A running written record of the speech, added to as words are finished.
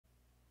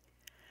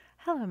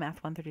Hello,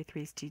 Math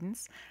 133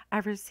 students.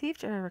 I've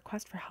received a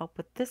request for help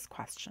with this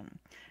question,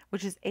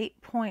 which is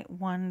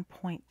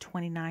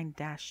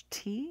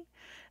 8.1.29-T.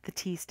 The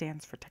T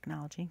stands for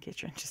technology, in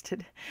case you're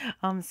interested.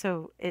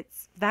 So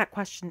it's that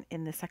question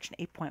in the section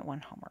 8.1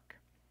 homework.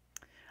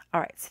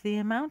 All right, so the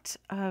amount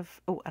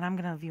of, and I'm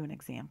going to view an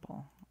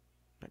example,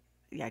 but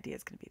the idea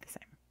is going to be the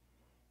same.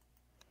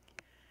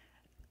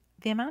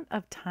 The amount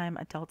of time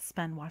adults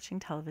spend watching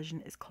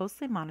television is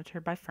closely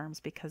monitored by firms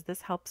because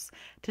this helps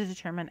to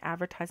determine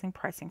advertising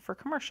pricing for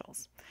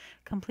commercials.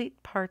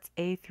 Complete parts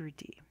A through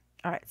D.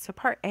 All right, so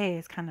part A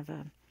is kind of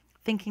a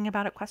thinking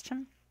about it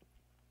question.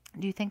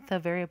 Do you think the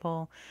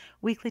variable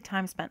weekly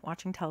time spent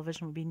watching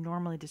television would be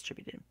normally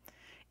distributed?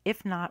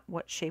 If not,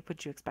 what shape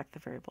would you expect the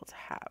variable to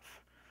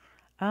have?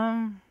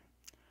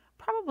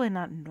 Probably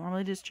not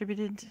normally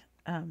distributed.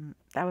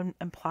 That would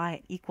imply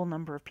an equal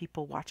number of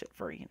people watch it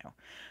for,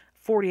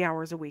 40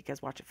 hours a week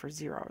as watch it for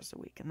 0 hours a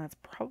week, and that's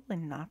probably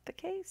not the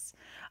case.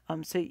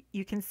 So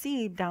you can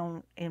see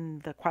down in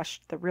the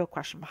question, the real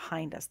question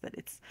behind us, that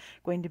it's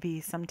going to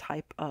be some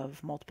type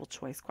of multiple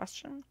choice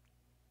question.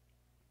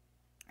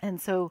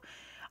 And so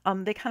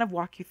they kind of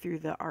walk you through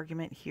the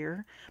argument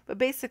here, but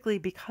basically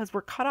because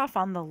we're cut off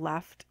on the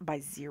left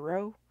by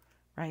 0,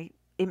 right?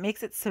 It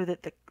makes it so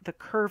that the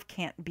curve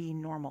can't be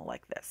normal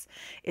like this.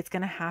 It's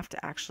going to have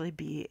to actually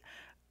be,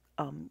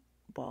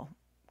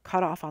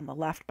 cut off on the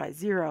left by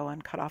 0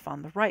 and cut off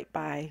on the right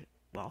by,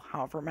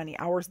 however many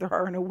hours there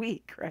are in a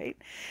week, right?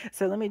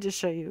 So let me just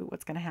show you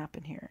what's going to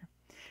happen here.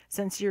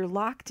 Since you're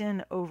locked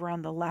in over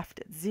on the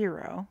left at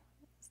 0,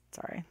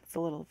 sorry, it's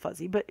a little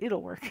fuzzy, but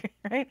it'll work,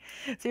 right?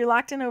 So you're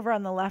locked in over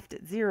on the left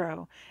at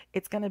 0,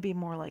 it's going to be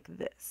more like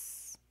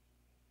this,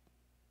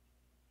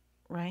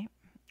 right?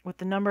 With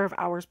the number of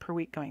hours per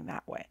week going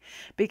that way.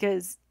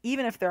 Because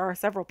even if there are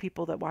several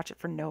people that watch it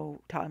for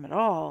no time at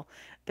all,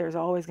 there's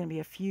always going to be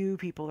a few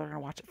people that are going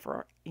to watch it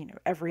for,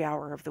 every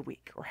hour of the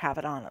week, or have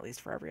it on at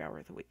least for every hour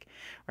of the week,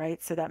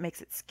 right? So that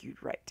makes it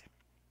skewed right.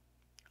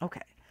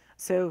 Okay,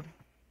 so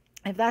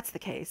if that's the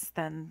case,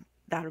 then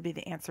that would be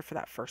the answer for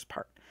that first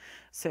part.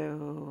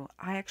 So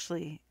I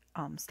actually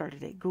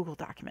started a Google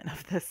document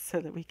of this so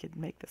that we could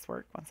make this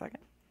work. One second.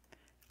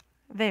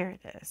 There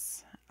it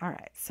is. All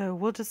right, so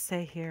we'll just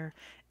say here,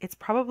 it's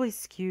probably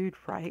skewed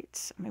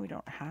right. I mean, we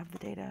don't have the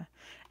data.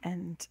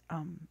 And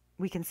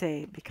we can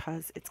say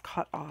because it's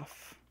cut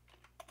off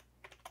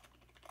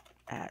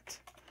at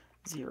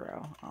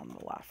 0 on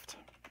the left,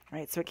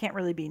 right? So it can't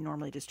really be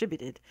normally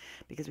distributed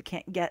because we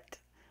can't get,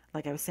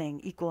 like I was saying,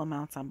 equal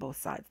amounts on both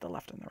sides, the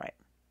left and the right.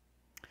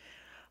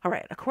 All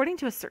right, according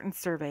to a certain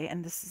survey,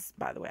 and this is,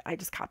 by the way, I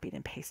just copied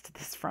and pasted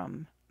this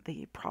from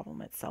the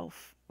problem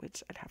itself,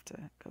 which I'd have to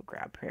go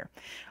grab here.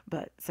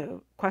 But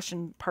so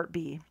question part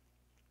B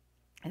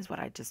is what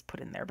I just put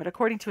in there. But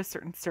according to a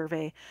certain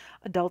survey,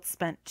 adults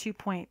spent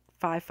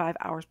 2.55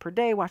 hours per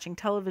day watching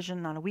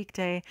television on a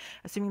weekday,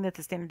 assuming that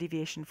the standard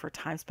deviation for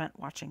time spent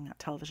watching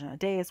television a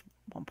day is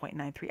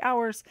 1.93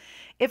 hours.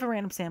 If a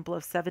random sample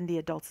of 70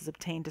 adults is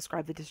obtained,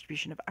 describe the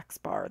distribution of X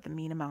bar, the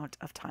mean amount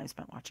of time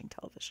spent watching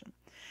television.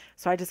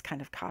 So I just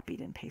kind of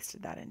copied and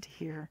pasted that into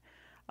here.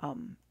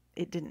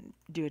 It didn't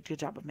do a good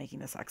job of making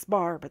this X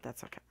bar, but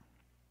that's okay.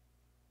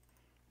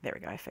 There we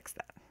go, I fixed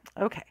that.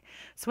 Okay,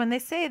 so when they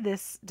say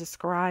this,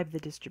 describe the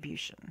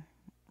distribution,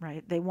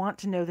 right? They want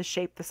to know the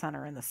shape, the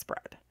center, and the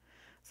spread.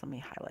 So let me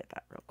highlight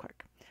that real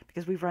quick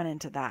because we've run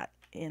into that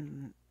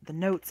in the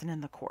notes and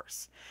in the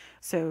course.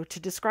 So to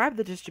describe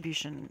the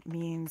distribution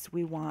means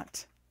we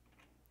want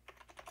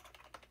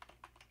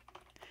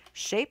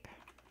shape,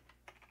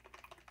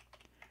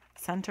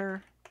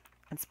 center,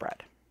 and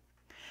spread.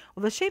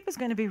 Well, the shape is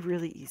going to be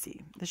really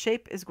easy. The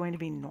shape is going to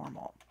be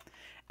normal.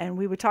 And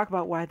we would talk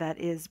about why that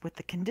is with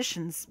the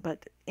conditions,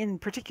 but in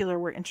particular,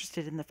 we're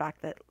interested in the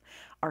fact that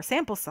our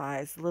sample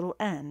size, little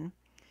n,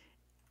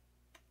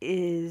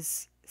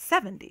 is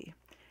 70.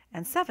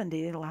 And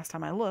 70, the last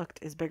time I looked,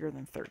 is bigger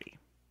than 30.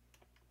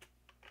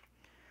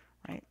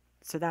 Right?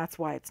 So that's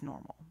why it's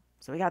normal.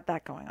 So we got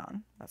that going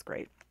on. That's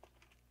great.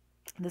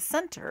 The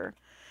center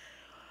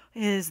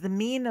is the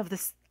mean of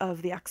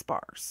the X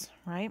bars,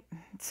 right?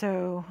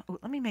 So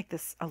let me make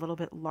this a little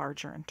bit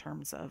larger in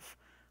terms of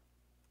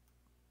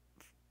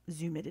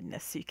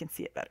zoomedness so you can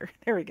see it better.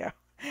 There we go.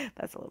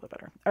 That's a little bit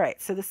better. All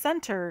right, so the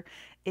center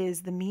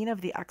is the mean of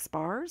the X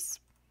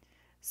bars.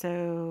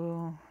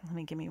 So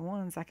give me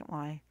 1 second while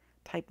I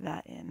type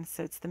that in.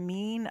 So it's the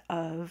mean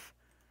of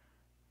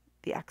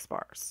the X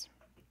bars,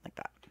 like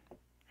that,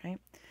 right?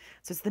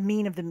 So it's the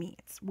mean of the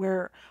means,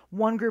 where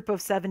one group of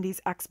 70's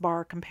X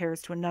bar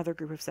compares to another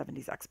group of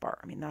 70's X bar.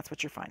 I mean, that's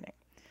what you're finding.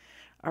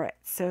 All right,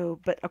 so,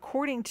 but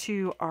according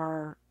to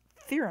our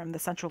theorem, the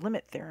central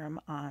limit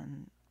theorem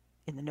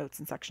in the notes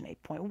in section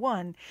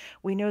 8.1,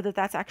 we know that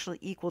that's actually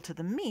equal to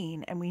the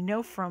mean, and we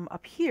know from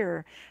up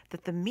here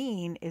that the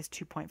mean is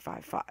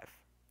 2.55. I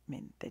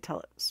mean, they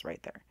tell us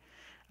right there.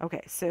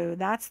 Okay, so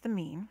that's the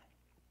mean.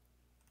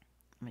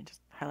 Let me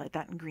just highlight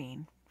that in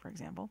green, for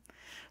example.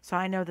 So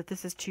I know that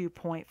this is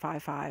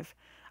 2.55.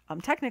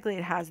 Technically,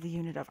 it has the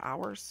unit of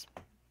hours,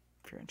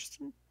 if you're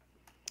interested.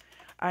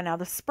 Now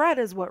the spread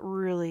is what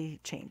really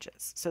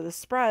changes. So the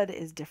spread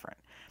is different.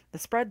 The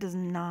spread does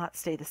not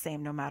stay the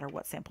same no matter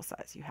what sample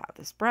size you have.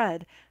 The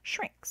spread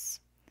shrinks,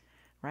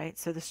 right?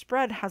 So the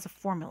spread has a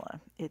formula.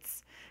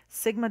 It's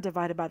sigma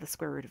divided by the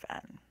square root of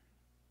n.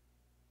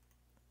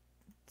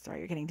 Sorry,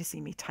 you're getting to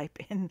see me type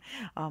in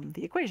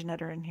the equation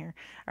editor in here.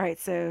 All right,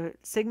 so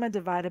sigma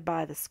divided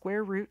by the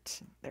square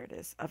root, there it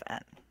is, of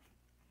n.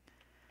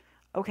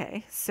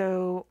 Okay,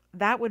 so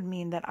that would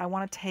mean that I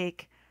want to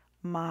take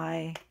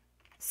my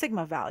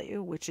sigma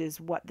value, which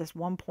is what this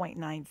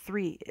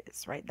 1.93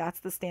 is, right? That's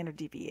the standard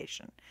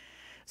deviation.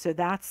 So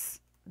that's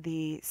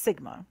the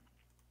sigma.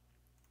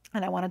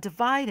 And I want to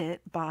divide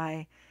it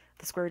by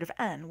the square root of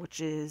n,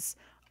 which is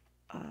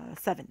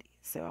 70.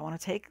 So I want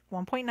to take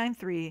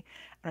 1.93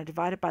 and I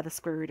divide it by the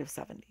square root of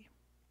 70.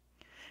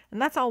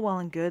 And that's all well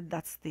and good.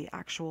 That's the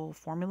actual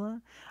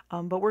formula.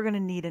 But we're going to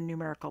need a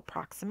numerical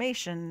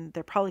approximation.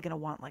 They're probably going to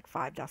want like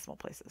 5 decimal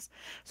places.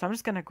 So I'm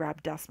just going to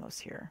grab Desmos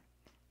here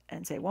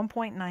and say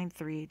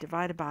 1.93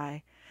 divided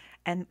by,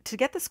 and to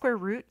get the square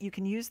root, you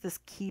can use this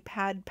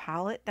keypad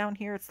palette down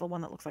here. It's the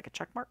one that looks like a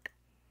check mark.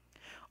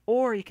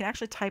 Or you can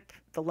actually type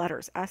the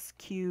letters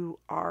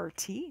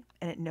SQRT,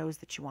 and it knows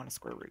that you want a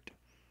square root.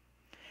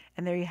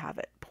 And there you have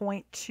it,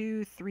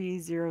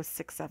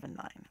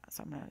 0.230679.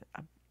 So I'm going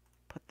to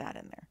put that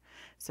in there.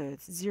 So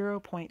it's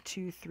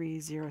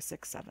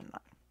 0.230679.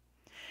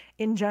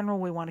 In general,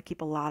 we want to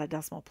keep a lot of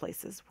decimal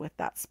places with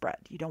that spread.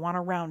 You don't want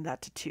to round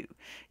that to 2.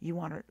 You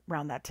want to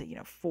round that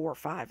to, 4,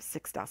 5,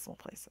 6 decimal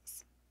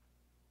places.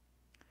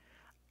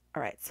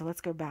 All right, so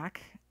let's go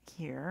back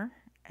here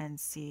and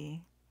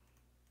see.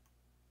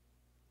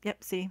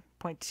 Yep, see,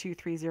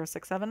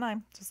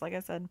 0.230679, just like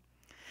I said.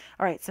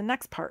 All right, so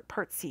next part,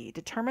 part C.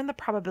 Determine the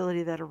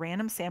probability that a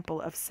random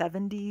sample of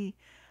 70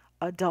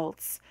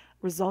 adults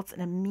results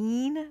in a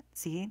mean,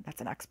 see,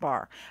 that's an X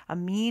bar, a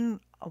mean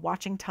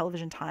watching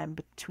television time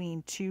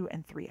between 2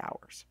 and 3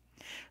 hours.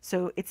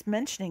 So it's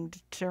mentioning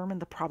determine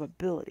the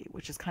probability,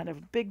 which is kind of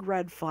a big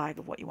red flag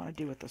of what you want to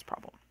do with this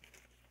problem.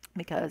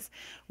 Because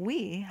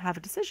we have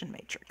a decision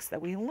matrix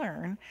that we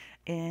learn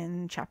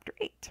in chapter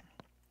 8.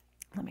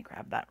 Let me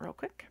grab that real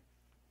quick.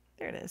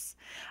 There it is.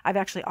 I've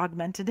actually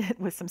augmented it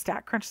with some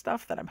StatCrunch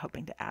stuff that I'm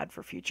hoping to add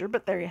for future,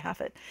 but there you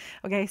have it.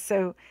 Okay,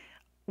 so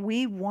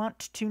we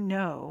want to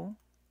know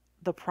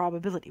the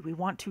probability. We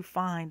want to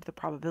find the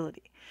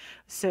probability.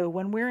 So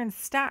when we're in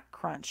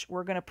StatCrunch,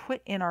 we're going to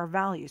put in our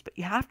values, but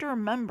you have to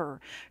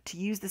remember to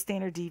use the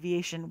standard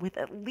deviation with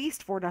at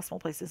least 4 decimal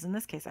places. In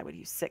this case, I would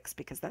use 6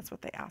 because that's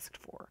what they asked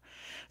for.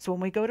 So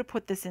when we go to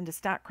put this into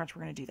StatCrunch,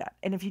 we're going to do that.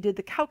 And if you did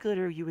the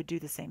calculator, you would do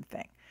the same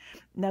thing.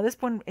 Now this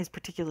one is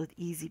particularly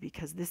easy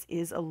because this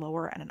is a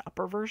lower and an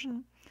upper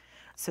version.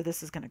 So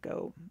this is going to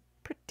go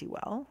pretty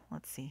well.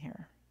 Let's see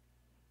here.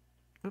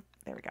 Oop,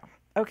 there we go.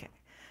 Okay,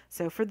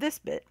 so for this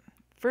bit,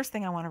 first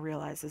thing I want to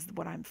realize is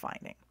what I'm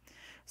finding.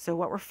 So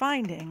what we're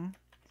finding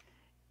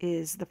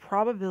is the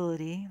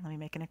probability, let me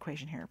make an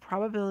equation here,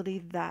 probability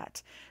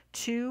that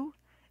 2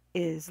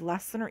 is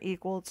less than or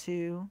equal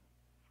to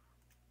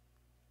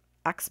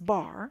X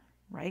bar,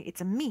 right?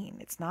 It's a mean,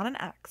 it's not an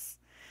X,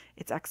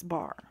 it's X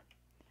bar,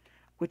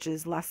 which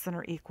is less than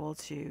or equal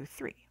to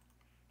 3.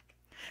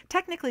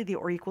 Technically, the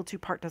or equal to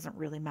part doesn't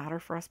really matter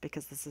for us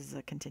because this is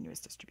a continuous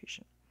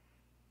distribution.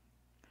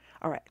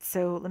 All right,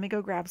 so let me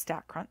go grab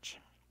StatCrunch.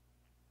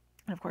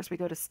 And of course, we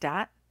go to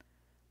Stat,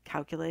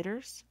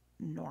 Calculators,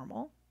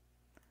 Normal.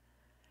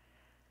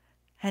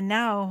 And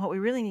now what we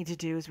really need to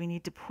do is we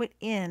need to put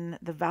in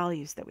the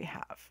values that we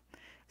have.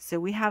 So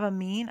we have a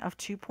mean of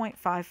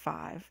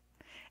 2.55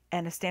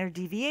 and a standard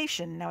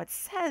deviation. Now it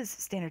says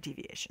standard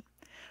deviation,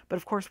 but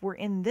of course we're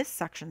in this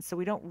section, so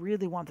we don't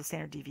really want the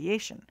standard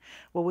deviation.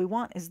 What we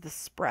want is the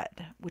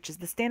spread, which is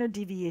the standard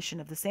deviation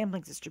of the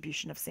sampling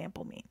distribution of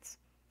sample means,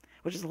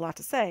 which is a lot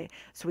to say,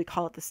 so we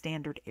call it the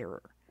standard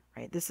error,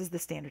 right? This is the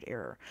standard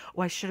error.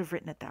 Oh, I should have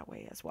written it that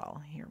way as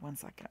well. Here, one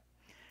second.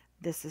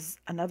 This is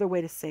another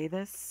way to say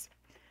this.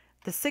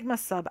 The sigma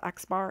sub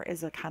X bar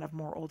is a kind of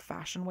more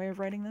old-fashioned way of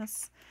writing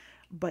this,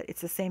 but it's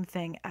the same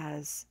thing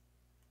as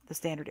the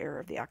standard error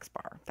of the X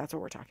bar. That's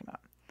what we're talking about.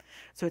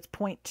 So it's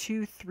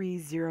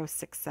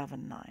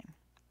 0.230679.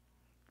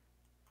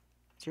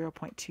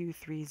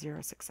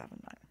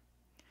 0.230679.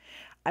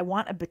 I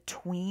want a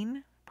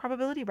between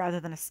probability rather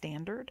than a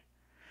standard.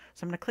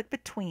 So I'm going to click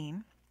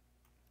between,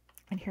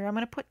 and here I'm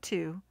going to put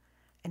 2,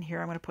 and here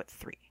I'm going to put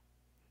 3.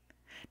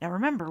 Now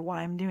remember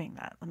why I'm doing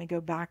that. Let me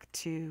go back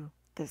to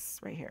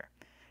this right here,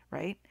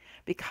 right?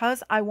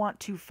 Because I want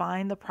to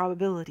find the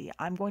probability,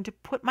 I'm going to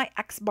put my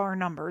X bar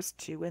numbers,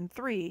 2 and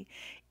 3,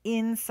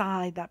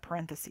 inside that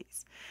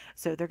parentheses.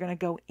 So they're going to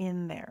go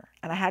in there.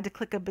 And I had to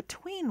click a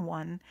between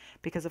one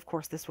because, of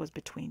course, this was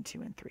between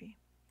 2 and 3.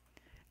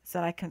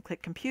 So I can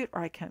click compute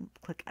or I can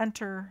click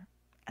enter,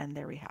 and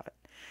there we have it.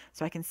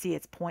 So I can see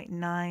it's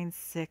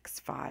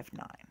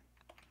 0.9659.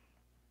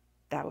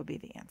 That would be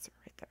the answer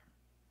right there.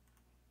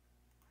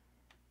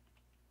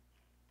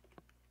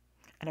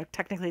 I know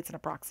technically it's an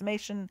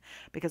approximation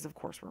because, of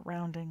course, we're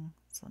rounding.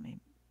 So let me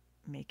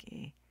make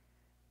a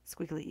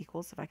squiggly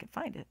equals if I can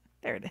find it.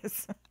 There it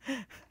is.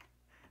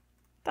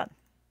 Done.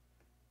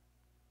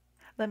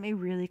 Let me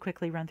really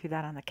quickly run through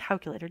that on the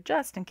calculator,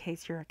 just in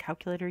case you're a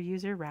calculator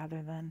user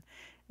rather than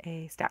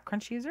a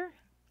StatCrunch user.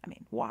 I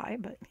mean, why,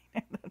 but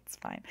that's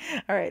fine.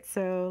 All right,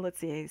 so let's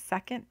see.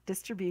 Second,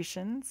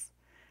 distributions.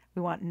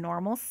 We want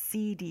normal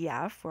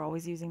CDF. We're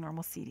always using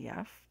normal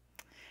CDF.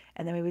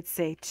 And then we would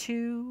say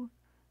 2,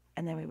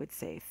 and then we would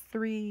say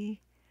 3.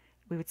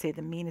 We would say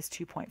the mean is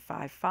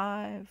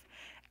 2.55.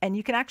 And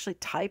you can actually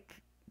type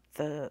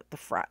the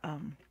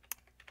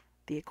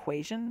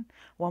equation,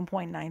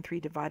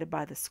 1.93 divided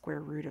by the square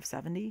root of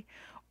 70.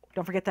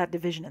 Don't forget that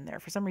division in there.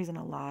 For some reason,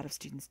 a lot of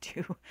students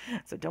do.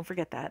 So don't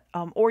forget that.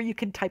 Or you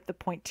can type the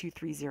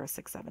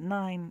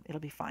 0.230679. It'll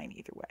be fine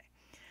either way.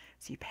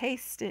 So you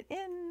paste it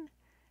in,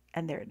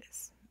 and there it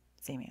is.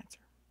 Same answer.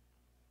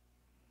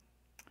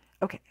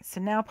 Okay, so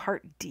now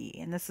part D,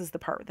 and this is the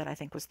part that I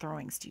think was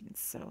throwing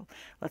students. So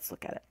let's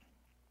look at it.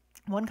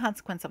 One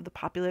consequence of the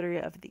popularity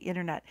of the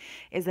internet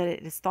is that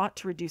it is thought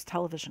to reduce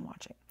television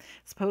watching.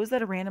 Suppose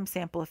that a random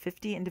sample of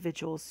 50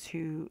 individuals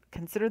who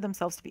consider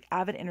themselves to be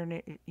avid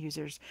internet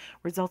users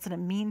results in a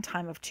mean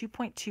time of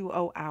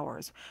 2.20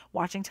 hours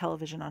watching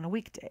television on a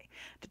weekday.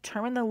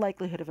 Determine the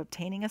likelihood of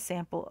obtaining a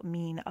sample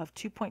mean of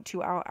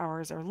 2.20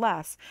 hours or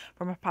less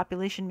from a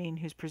population mean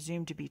who's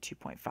presumed to be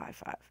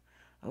 2.55.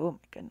 Oh my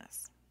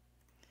goodness.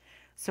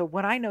 So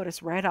what I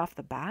notice right off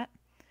the bat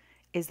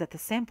is that the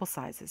sample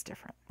size is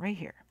different right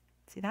here.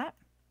 See that?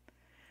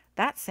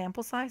 That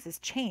sample size is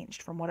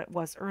changed from what it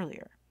was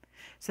earlier.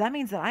 So that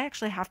means that I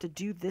actually have to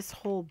do this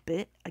whole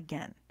bit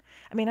again.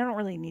 I mean, I don't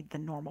really need the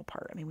normal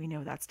part. I mean, we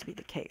know that's to be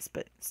the case,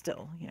 but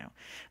still, you know.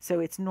 So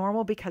it's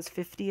normal because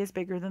 50 is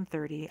bigger than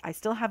 30. I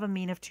still have a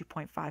mean of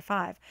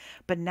 2.55,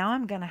 but now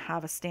I'm going to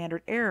have a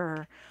standard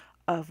error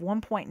of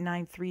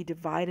 1.93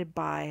 divided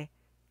by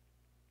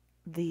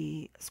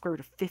the square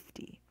root of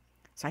 50.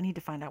 So I need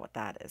to find out what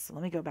that is. So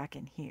let me go back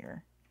in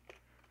here.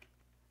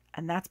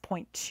 And that's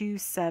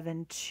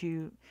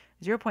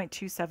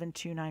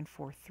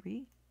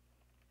 0.272943.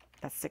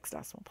 That's 6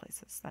 decimal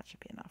places. That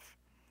should be enough.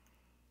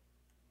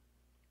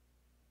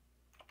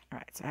 All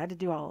right, so I had to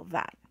do all of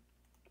that,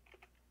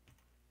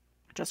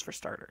 just for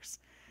starters.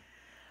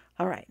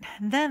 All right,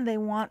 and then they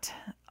want,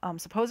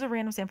 suppose a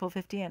random sample of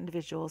 50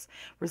 individuals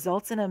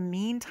results in a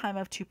mean time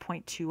of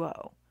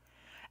 2.20.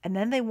 And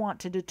then they want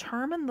to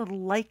determine the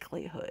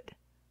likelihood.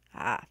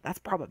 That's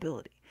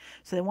probability.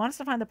 So they want us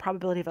to find the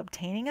probability of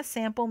obtaining a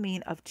sample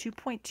mean of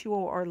 2.20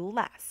 or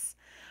less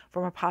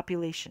from a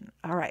population.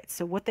 All right,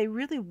 so what they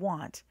really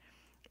want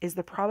is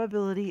the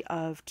probability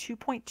of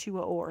 2.20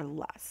 or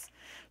less.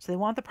 So they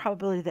want the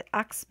probability that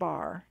X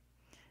bar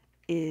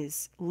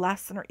is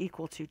less than or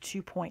equal to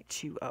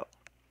 2.20,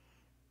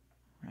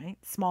 right?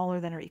 Smaller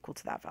than or equal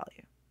to that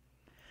value.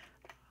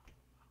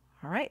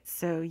 All right,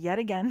 so yet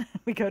again,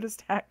 we go to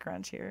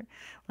StatCrunch here.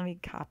 Let me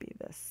copy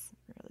this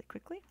really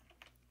quickly.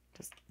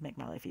 Just make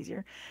my life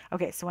easier.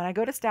 Okay, so when I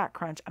go to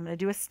StatCrunch, I'm going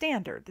to do a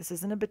standard. This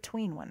isn't a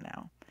between one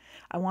now.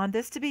 I want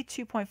this to be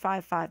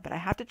 2.55, but I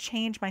have to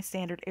change my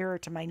standard error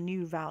to my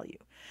new value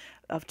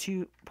of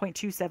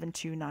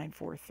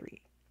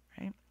 2.272943,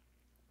 right?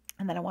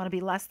 And then I want to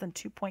be less than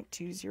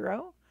 2.20.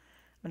 I'm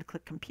going to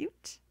click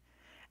compute,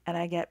 and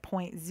I get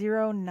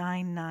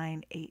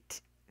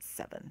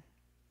 0.09987,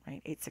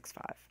 right?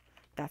 865.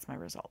 That's my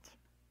result.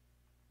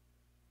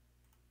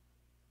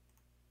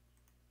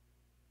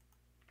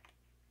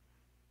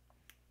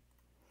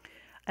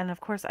 And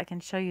of course, I can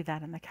show you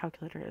that in the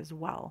calculator as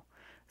well.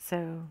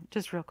 So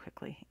just real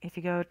quickly, if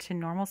you go to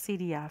normal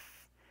CDF,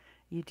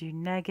 you do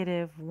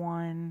negative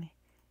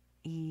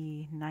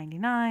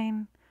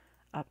 1E99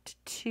 up to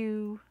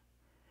 2.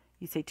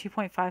 You say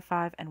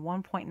 2.55 and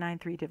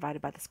 1.93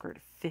 divided by the square root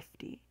of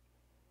 50.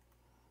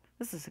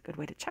 This is a good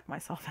way to check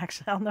myself,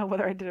 actually. I'll know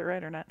whether I did it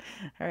right or not.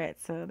 All right,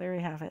 so there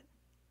we have it.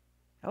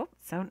 Oh,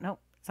 so no,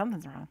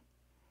 something's wrong.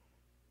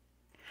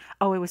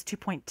 Oh, it was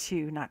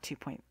 2.2, not 2.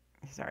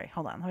 Sorry,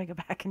 hold on. Let me go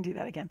back and do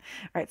that again.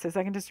 All right, so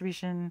second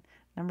distribution,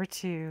 number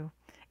 2,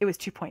 it was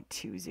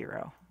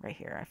 2.20 right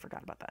here. I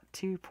forgot about that.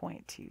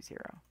 2.20.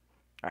 All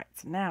right,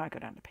 so now I go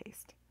down to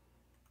paste.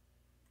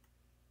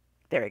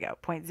 There we go,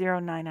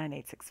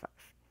 0.099865.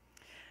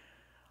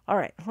 All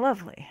right,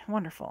 lovely,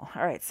 wonderful.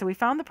 All right, so we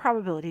found the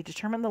probability,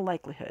 determine the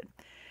likelihood.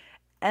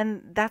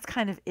 And that's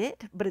kind of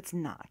it, but it's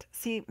not.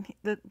 See,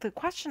 the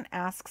question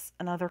asks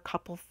another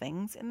couple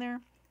things in there.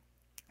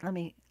 Let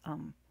me, oh,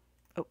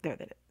 there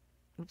that is.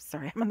 Oops,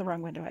 sorry, I'm in the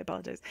wrong window. I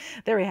apologize.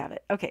 There we have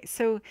it. Okay,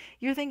 so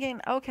you're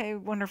thinking, okay,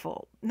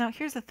 wonderful. Now,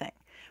 here's the thing.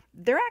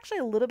 They're actually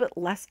a little bit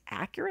less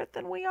accurate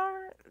than we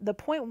are. The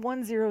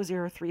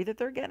 0.1003 that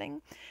they're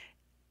getting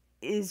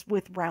is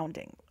with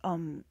rounding.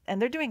 And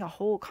they're doing a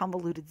whole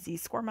convoluted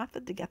z-score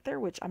method to get there,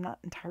 which I'm not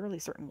entirely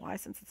certain why,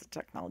 since it's a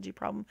technology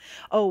problem.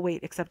 Oh,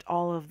 wait, except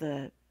all of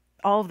the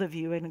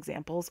viewing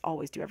examples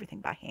always do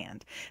everything by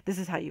hand. This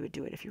is how you would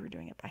do it if you were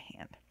doing it by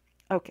hand.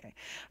 Okay,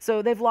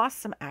 so they've lost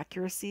some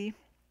accuracy.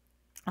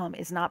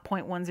 It's not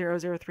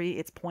 0.1003,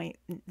 it's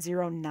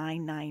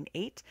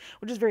 0.0998,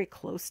 which is very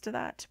close to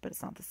that, but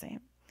it's not the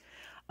same.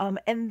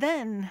 And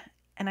then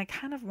And I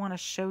kind of want to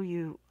show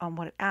you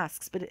what it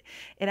asks, but it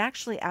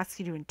actually asks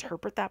you to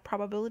interpret that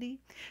probability.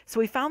 So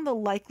we found the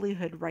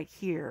likelihood right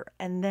here,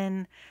 and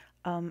then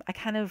I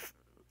kind of,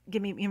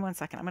 give me 1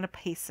 second. I'm going to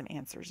paste some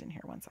answers in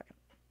here. 1 second.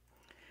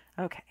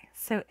 Okay,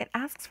 so it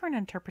asks for an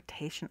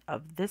interpretation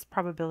of this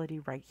probability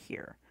right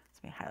here.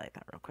 Let me highlight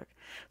that real quick.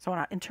 So I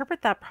want to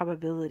interpret that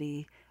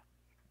probability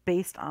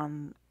based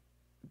on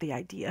the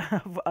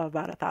idea of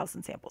about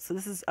 1,000 samples. So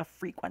this is a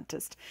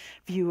frequentist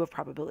view of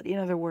probability. In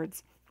other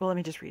words, well, let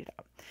me just read it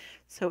out.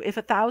 So if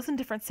 1,000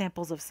 different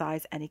samples of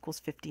size n equals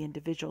 50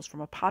 individuals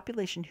from a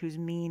population whose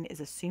mean is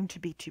assumed to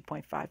be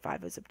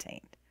 2.55 is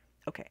obtained.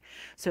 Okay,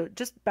 so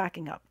just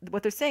backing up,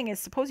 what they're saying is,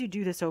 suppose you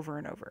do this over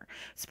and over.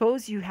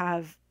 Suppose you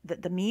have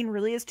that the mean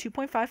really is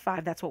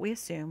 2.55, that's what we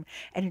assume,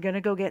 and you're going to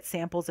go get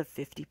samples of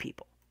 50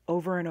 people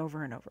over and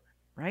over and over,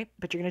 right?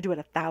 But you're going to do it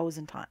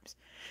 1,000 times.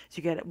 So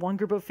you get one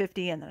group of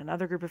 50 and then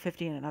another group of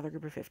 50 and another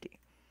group of 50.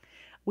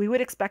 We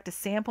would expect a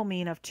sample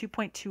mean of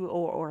 2.20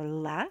 or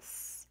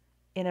less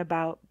in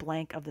about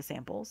blank of the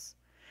samples.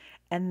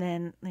 And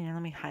then,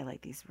 let me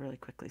highlight these really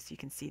quickly so you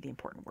can see the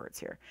important words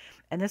here.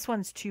 And this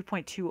one's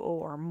 2.20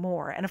 or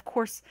more. And of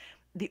course,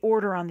 the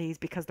order on these,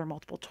 because they're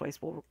multiple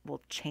choice,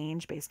 will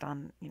change based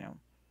on,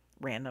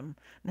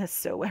 randomness.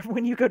 So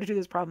when you go to do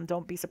this problem,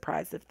 don't be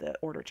surprised if the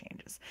order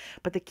changes.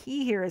 But the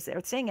key here is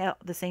they're saying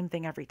the same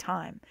thing every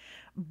time,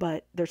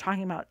 but they're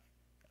talking about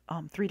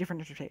 3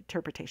 different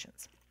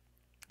interpretations.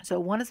 So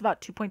one is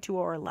about 2.20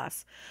 or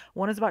less,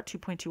 one is about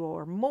 2.20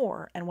 or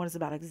more, and one is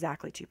about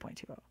exactly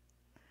 2.20.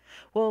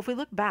 Well, if we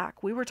look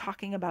back, we were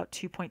talking about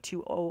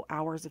 2.20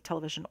 hours of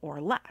television or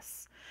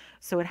less.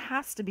 So it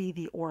has to be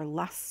the or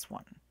less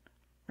one,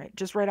 right?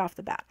 Just right off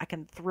the bat, I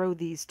can throw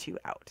these two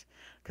out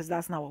because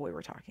that's not what we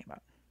were talking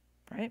about,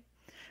 right?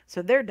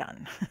 So they're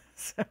done.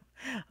 So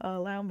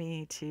allow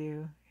me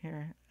to,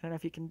 here, I don't know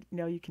if you can,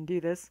 you can do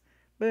this.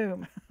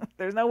 Boom.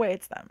 There's no way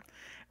it's them,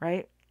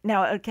 right?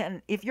 Now,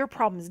 again, if your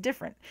problem is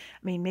different,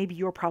 I mean, maybe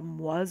your problem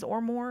was or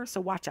more, so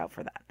watch out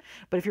for that.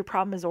 But if your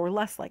problem is or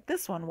less like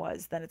this one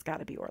was, then it's got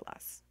to be or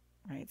less,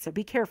 right? So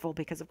be careful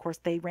because, of course,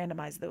 they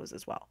randomize those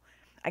as well.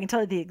 I can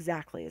tell you the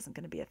exactly isn't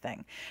going to be a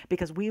thing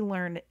because we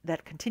learned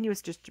that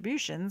continuous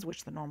distributions,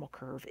 which the normal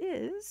curve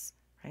is,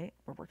 right?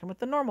 We're working with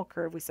the normal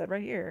curve, we said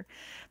right here.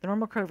 The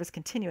normal curve is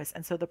continuous,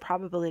 and so the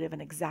probability of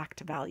an exact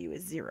value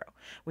is 0.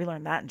 We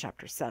learned that in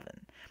chapter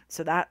 7.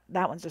 So that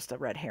one's just a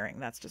red herring.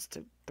 That's just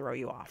to throw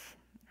you off.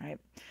 Right?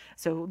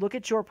 So look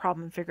at your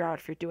problem and figure out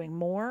if you're doing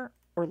more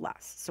or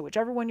less. So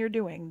whichever one you're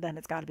doing, then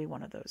it's got to be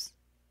one of those.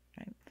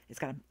 Right? It's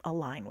got to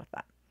align with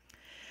that.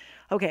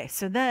 Okay,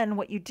 so then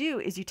what you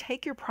do is you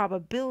take your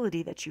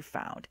probability that you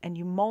found and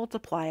you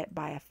multiply it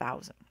by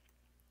 1,000.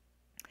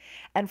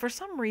 And for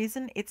some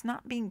reason, it's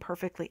not being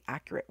perfectly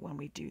accurate when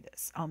we do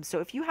this. So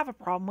if you have a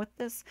problem with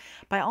this,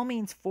 by all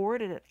means,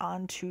 forward it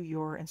on to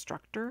your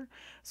instructor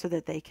so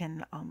that they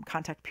can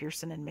contact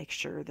Pearson and make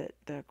sure that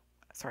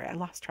sorry, I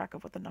lost track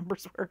of what the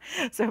numbers were.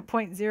 So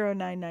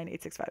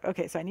 0.099865.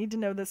 Okay, so I need to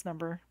know this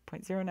number,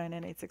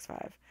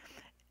 0.099865.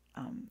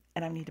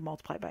 And I need to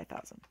multiply by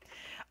 1,000.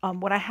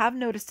 What I have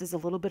noticed is a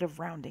little bit of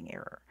rounding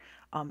error.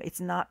 It's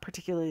not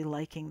particularly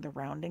liking the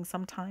rounding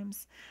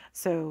sometimes.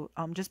 So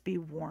just be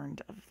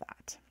warned of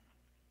that.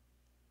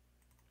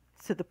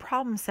 So the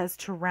problem says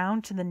to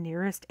round to the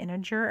nearest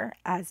integer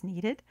as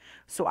needed.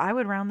 So I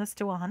would round this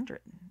to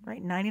 100,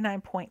 right?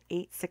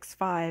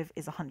 99.865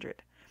 is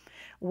 100.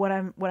 What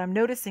I'm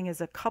noticing is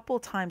a couple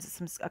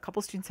times, a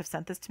couple students have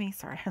sent this to me.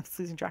 Sorry, I'm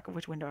losing track of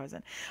which window I was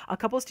in. A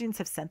couple students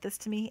have sent this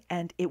to me,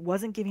 and it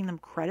wasn't giving them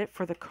credit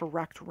for the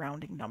correct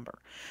rounding number.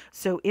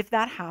 So if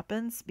that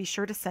happens, be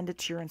sure to send it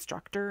to your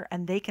instructor,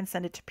 and they can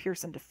send it to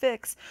Pearson to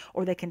fix,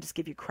 or they can just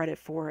give you credit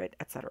for it,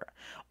 etc.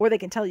 Or they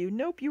can tell you,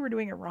 nope, you were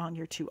doing it wrong,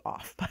 you're too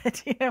off.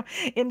 But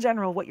in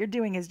general, what you're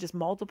doing is just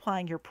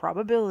multiplying your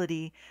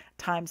probability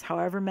times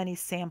however many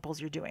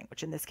samples you're doing,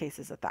 which in this case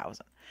is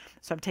 1,000.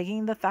 So I'm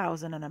taking the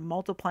 1,000 and I'm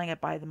multiplying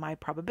it by my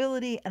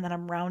probability, and then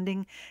I'm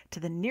rounding to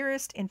the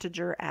nearest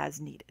integer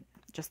as needed,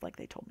 just like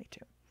they told me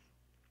to.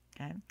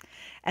 Okay,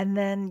 and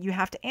then you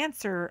have to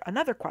answer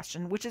another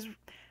question, which is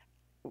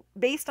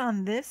based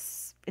on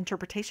this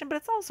interpretation, but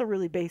it's also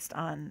really based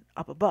on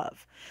up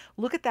above.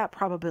 Look at that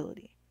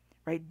probability,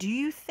 right? Do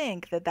you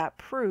think that that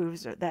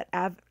proves that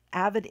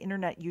avid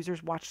internet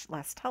users watch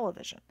less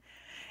television?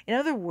 In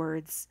other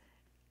words,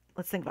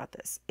 let's think about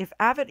this. If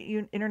avid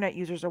internet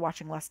users are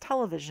watching less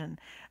television,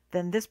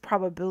 then this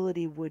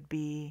probability would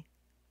be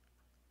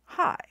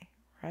high,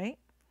 right?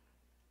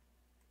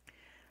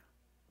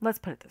 Let's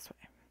put it this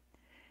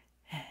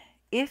way.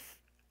 If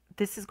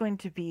this is going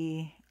to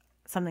be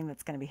something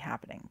that's going to be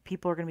happening,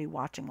 people are going to be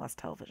watching less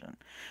television,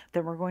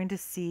 then we're going to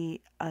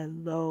see a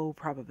low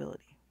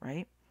probability,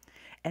 right?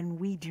 And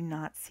we do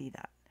not see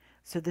that.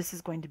 So this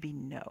is going to be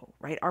no,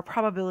 right? Our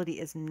probability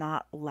is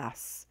not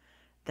less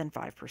than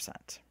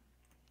 5%.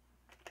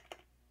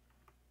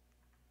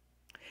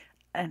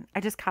 And I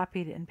just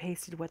copied and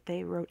pasted what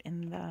they wrote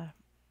in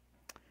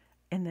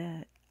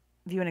the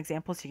view and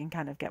example so you can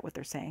kind of get what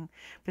they're saying.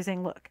 They're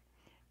saying, look,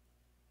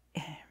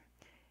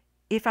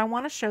 if I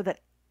want to show that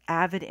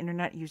avid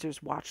internet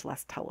users watch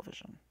less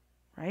television,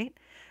 right?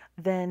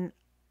 Then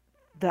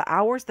the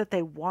hours that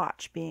they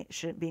watch being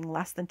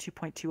less than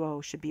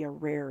 2.20 should be a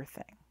rare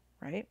thing,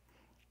 right?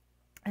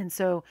 And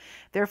so,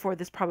 therefore,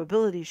 this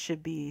probability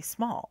should be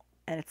small,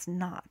 and it's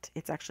not.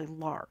 It's actually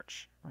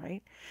large,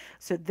 right?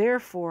 So,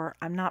 therefore,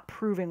 I'm not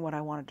proving what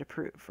I wanted to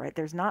prove, right?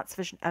 There's not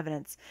sufficient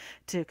evidence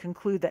to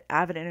conclude that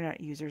avid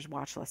internet users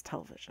watch less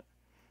television,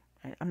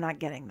 right? I'm not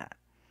getting that.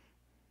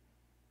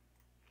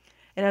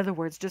 In other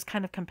words, just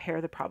kind of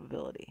compare the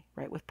probability,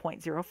 right? With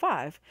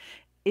 0.05,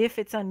 if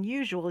it's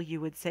unusual, you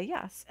would say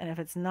yes, and if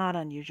it's not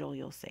unusual,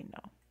 you'll say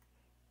no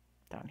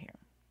down here.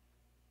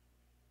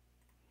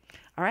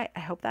 All right,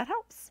 I hope that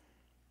helps.